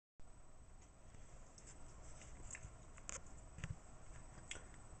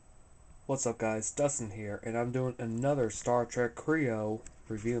What's up guys, Dustin here, and I'm doing another Star Trek KRE-O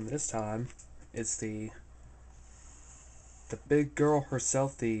review, and this time it's the big girl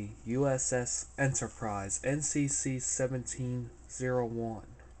herself, the USS Enterprise, NCC 1701.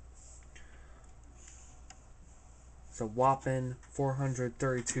 It's a whopping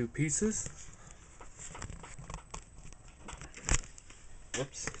 432 pieces.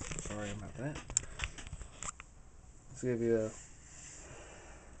 Whoops, sorry about that. Let's give you a...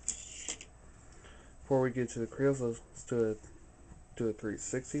 Before we get to the KRE-Os, let's do a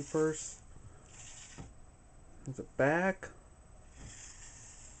 360 first. There's a back,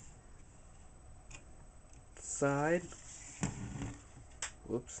 side,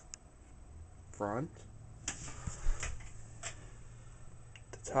 whoops, front,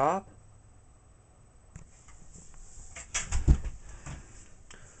 the top,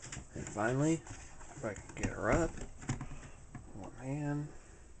 and finally, if I can get her up, one hand,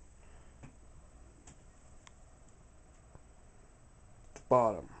 the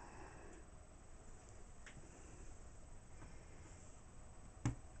bottom.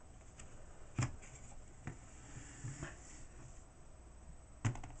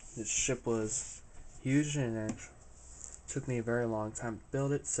 This ship was huge and it took me a very long time to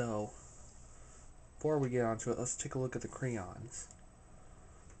build it, so before we get onto it, let's take a look at the Kreons.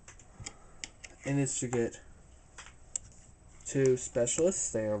 In this you get two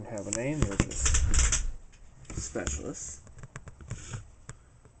specialists. They don't have a name, they're just specialists.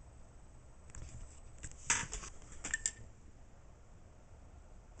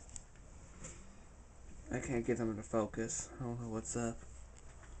 I can't get them to focus. I don't know what's up.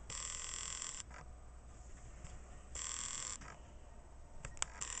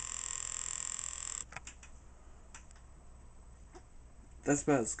 That's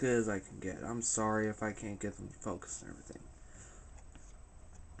about as good as I can get. I'm sorry if I can't get them to focus and everything.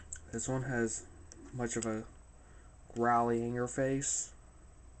 This one has much of a growly interface.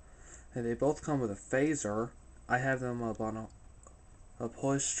 And they both come with a phaser. I have them up on a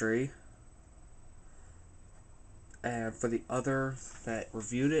upholstery. And for the other that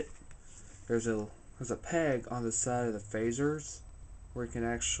reviewed it, there's a peg on the side of the phasers where you can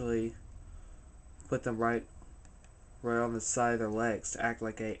actually put them right on the side of their legs to act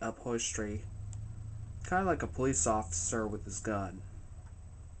like a upholstery, kind of like a police officer with his gun.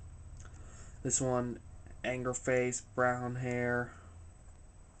 This one, anger face, brown hair,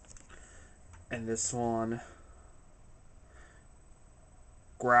 and this one,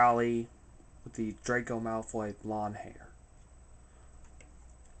 growly with the Draco Malfoy blonde hair.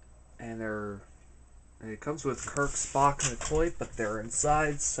 And it comes with Kirk, Spock, and McCoy, but they're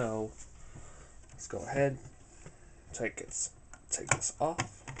inside, so let's go ahead. Take this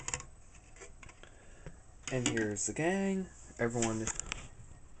off. And here's the gang. Everyone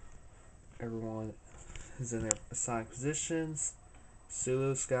is in their assigned positions.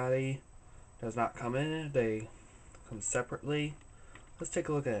 Sulu, Scotty does not come in. They come separately. Let's take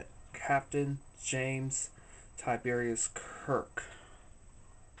a look at Captain James Tiberius Kirk.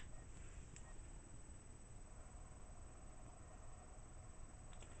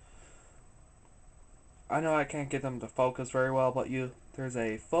 I know I can't get them to focus very well, but there's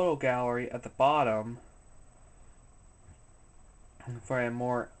a photo gallery at the bottom for a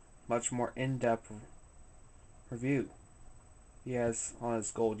much more in-depth review. He has on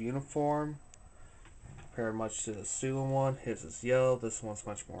his gold uniform, compared much to the Sulu one. His is yellow, this one's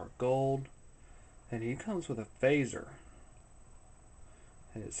much more gold. And he comes with a phaser.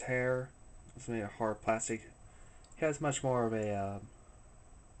 And his hair is made of hard plastic. He has much more of a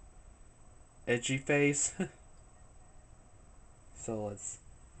edgy face. So let's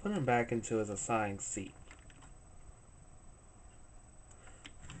put him back into his assigned seat.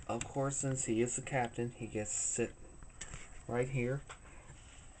 Of course, since he is the captain, he gets to sit right here.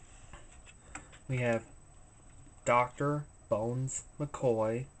 We have Dr. Bones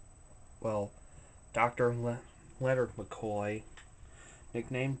McCoy. Well, Dr. Leonard McCoy,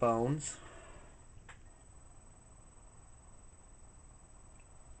 nicknamed Bones.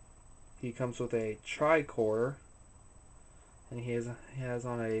 He comes with a tricorder, and he has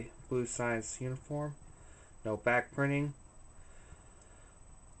on a blue science uniform. No back printing.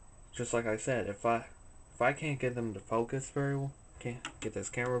 Just like I said, if I can't get them to focus very well, can't get this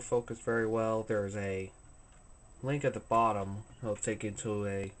camera focused very well, there's a link at the bottom. It'll take you to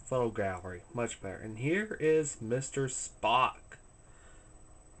a photo gallery, much better. And here is Mr. Spock,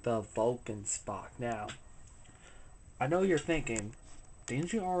 the Vulcan Spock. Now, I know you're thinking,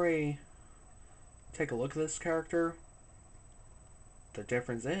 didn't you already take a look at this character? The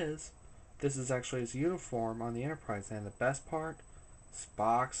difference is, this is actually his uniform on the Enterprise, and the best part,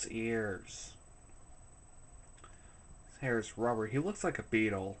 Spock's ears. His hair is rubber. He looks like a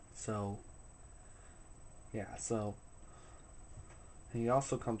beetle. So, yeah, so. He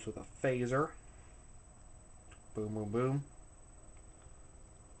also comes with a phaser. Boom, boom, boom.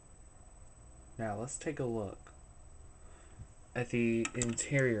 Now, let's take a look at the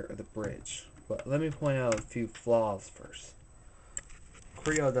interior of the bridge. But let me point out a few flaws first.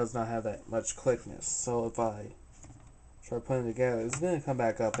 KRE-O does not have that much clickness, so if I try putting it together, it's going to come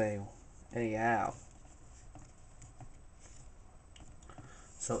back up anyhow.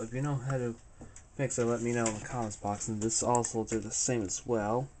 So if you know how to fix it, let me know in the comments box, and this also did the same as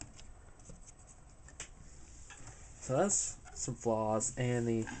well. So that's some flaws,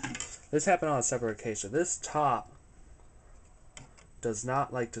 and this happened on a separate occasion. This top does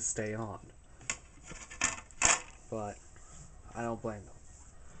not like to stay on, but I don't blame them.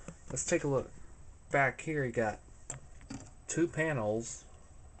 Let's take a look. Back here you got 2 panels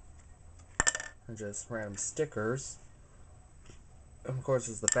and just random stickers. And of course,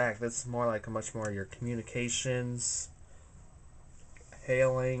 is the back. This is more like much more your communications,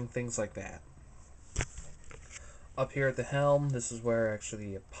 hailing, things like that. Up here at the helm, this is where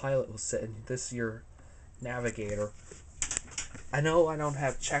actually a pilot will sit, and this is your navigator. I know I don't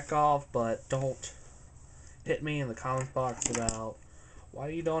have Chekhov, but don't hit me in the comments box about why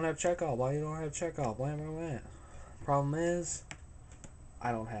you don't have Chekhov, why you don't have Chekhov, blah, blah, blah. Problem is,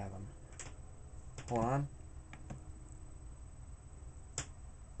 I don't have him. Hold on.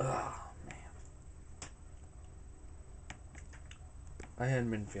 Oh, man. I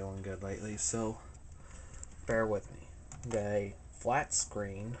hadn't been feeling good lately, so bear with me. Got a flat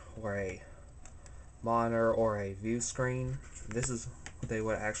screen, or a monitor, or a view screen. This is what they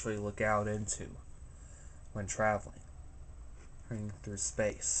would actually look out into when traveling through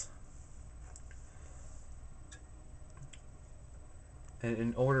space. And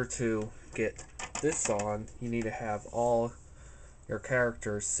in order to get this on, you need to have all your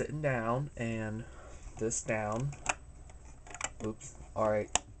characters sitting down and this down. Oops.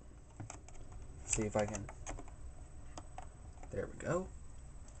 Alright. See if I can. There we go.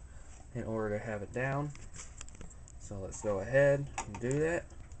 In order to have it down. So let's go ahead and do that.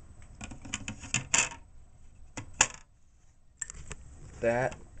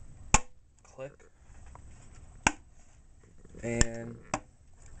 That. Click. And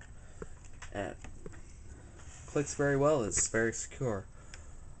clicks very well. It's very secure.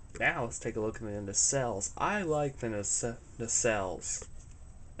 Now let's take a look at the nacelles. I like the nacelles.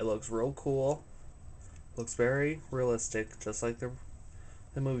 It looks real cool. Looks very realistic, just like the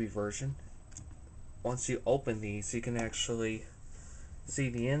movie version. Once you open these, you can actually see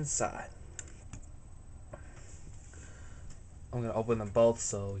the inside. I'm going to open them both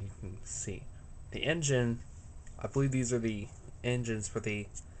so you can see. The engine, I believe these are the engines for the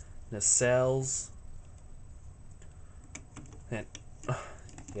nacelles. And,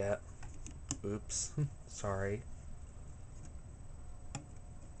 yeah, oops, sorry.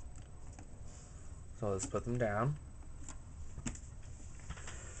 So let's put them down.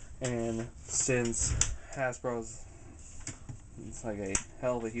 And since Hasbro's, it's like a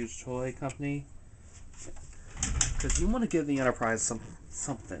hell of a huge toy company, because you want to give the Enterprise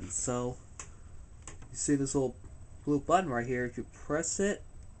something. So you see this little blue button right here. If you press it,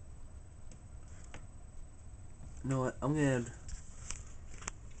 you know what? I'm gonna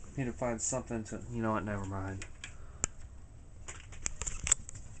need to find something to. You know what? Never mind.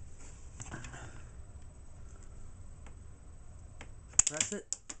 Press it,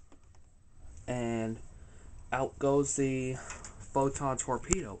 and out goes the photon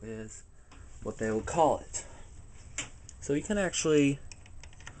torpedo. Is what they would call it. So you can actually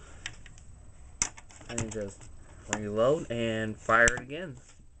just reload and fire it again.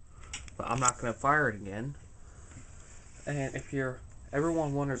 But I'm not going to fire it again. And if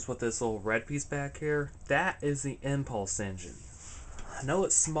everyone wonders what this little red piece back here, that is the impulse engine. I know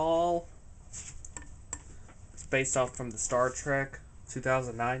it's small. It's based off from the Star Trek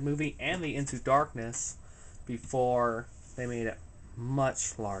 2009 movie and the Into Darkness before they made it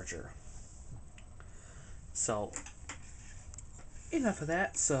much larger. So, enough of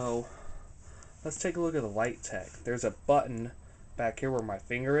that. So, let's take a look at the light tech. There's a button back here where my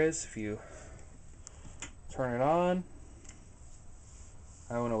finger is. If you turn it on,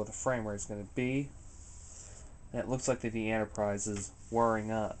 I don't know what the frame rate is going to be. And it looks like the Enterprise is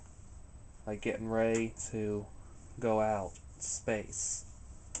whirring up, like getting ready to go out in space.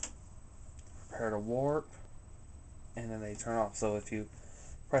 Prepare to warp, and then they turn off. So if you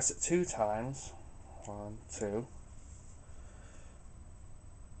press it 2 times, 1, 2,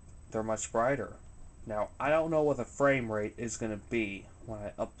 they're much brighter. Now, I don't know what the frame rate is going to be when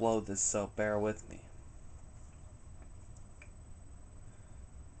I upload this, so bear with me.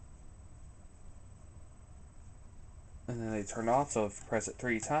 And then they turn off, so if you press it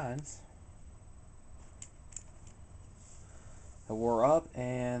 3 times, we're up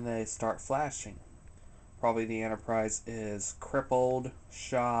and they start flashing. Probably the Enterprise is crippled,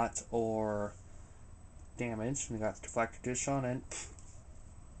 shot, or damaged, and got the deflector dish on it.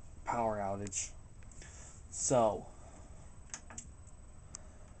 Power outage. So,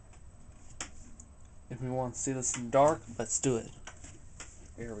 if we want to see this in the dark, let's do it.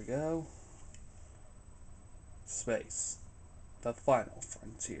 Here we go. Space. The final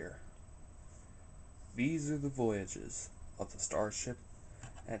frontier. These are the voyages of the Starship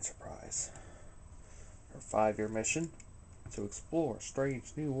Enterprise. Her 5-year mission: to explore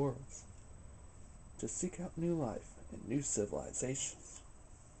strange new worlds, to seek out new life and new civilizations,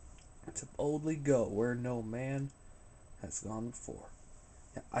 to boldly go where no man has gone before.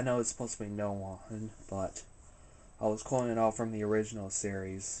 Yeah, I know it's supposed to be no one, but I was calling it all from the original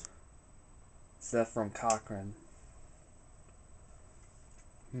series. Seth from Cochrane,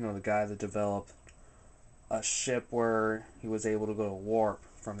 the guy that developed a ship where he was able to go to warp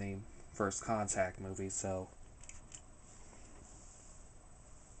from the First Contact movie. So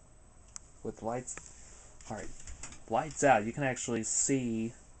with lights, alright, lights out, you can actually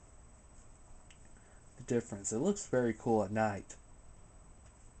see the difference. It looks very cool at night.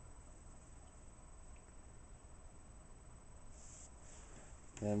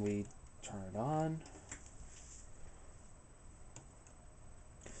 Then we turn it on.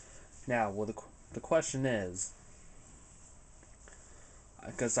 Now, well, the question is,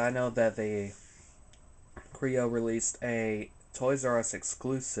 because I know that the KRE-O released a Toys R Us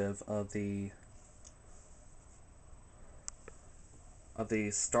exclusive of the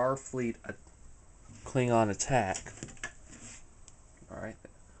Starfleet Klingon attack. Alright.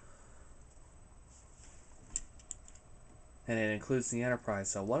 And it includes the Enterprise.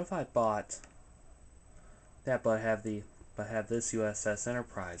 So what if I bought that but have this USS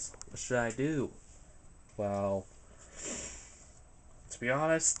Enterprise? What should I do? Well, to be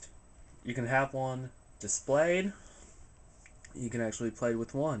honest, you can have one displayed. You can actually play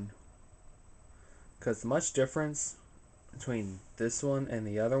with one. Because the much difference between this one and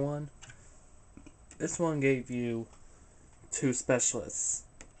the other one, this one gave you 2 specialists.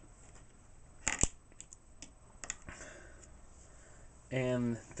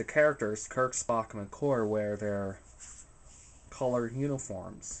 And the characters, Kirk, Spock, and McCoy, wear their colored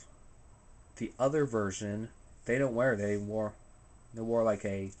uniforms. The other version, they don't wear. They wore like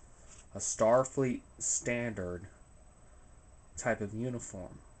a Starfleet standard type of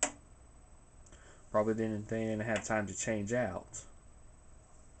uniform. Probably they didn't have time to change out.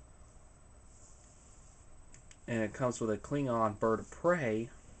 And it comes with a Klingon bird of prey,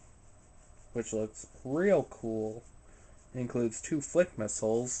 which looks real cool. It includes 2 flick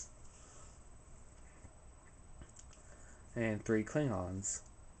missiles and 3 Klingons.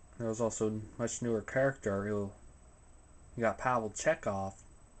 There was also a much newer character. You got Pavel Chekhov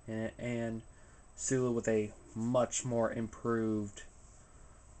in it, and Sulu with a much more improved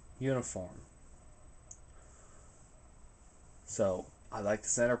uniform. So, I like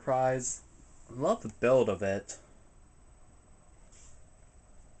this Enterprise. I love the build of it.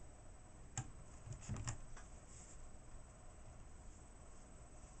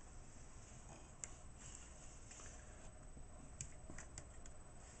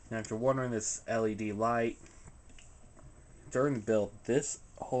 Now, if you're wondering, this LED light, during the build, this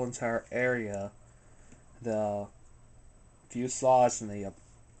whole entire area, the fuselage and the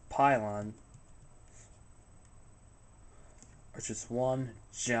pylon, are just one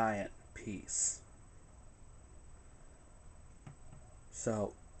giant piece.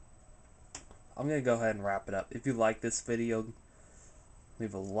 So, I'm going to go ahead and wrap it up. If you like this video,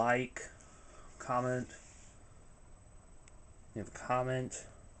 leave a like, comment, leave a comment.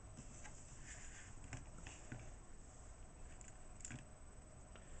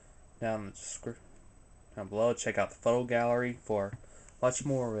 Down in the description, down below, check out the photo gallery for much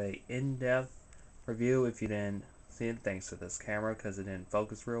more of a in-depth review if you didn't see it, thanks to this camera because it didn't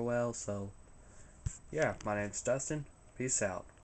focus real well. So yeah, my name's Dustin. Peace out.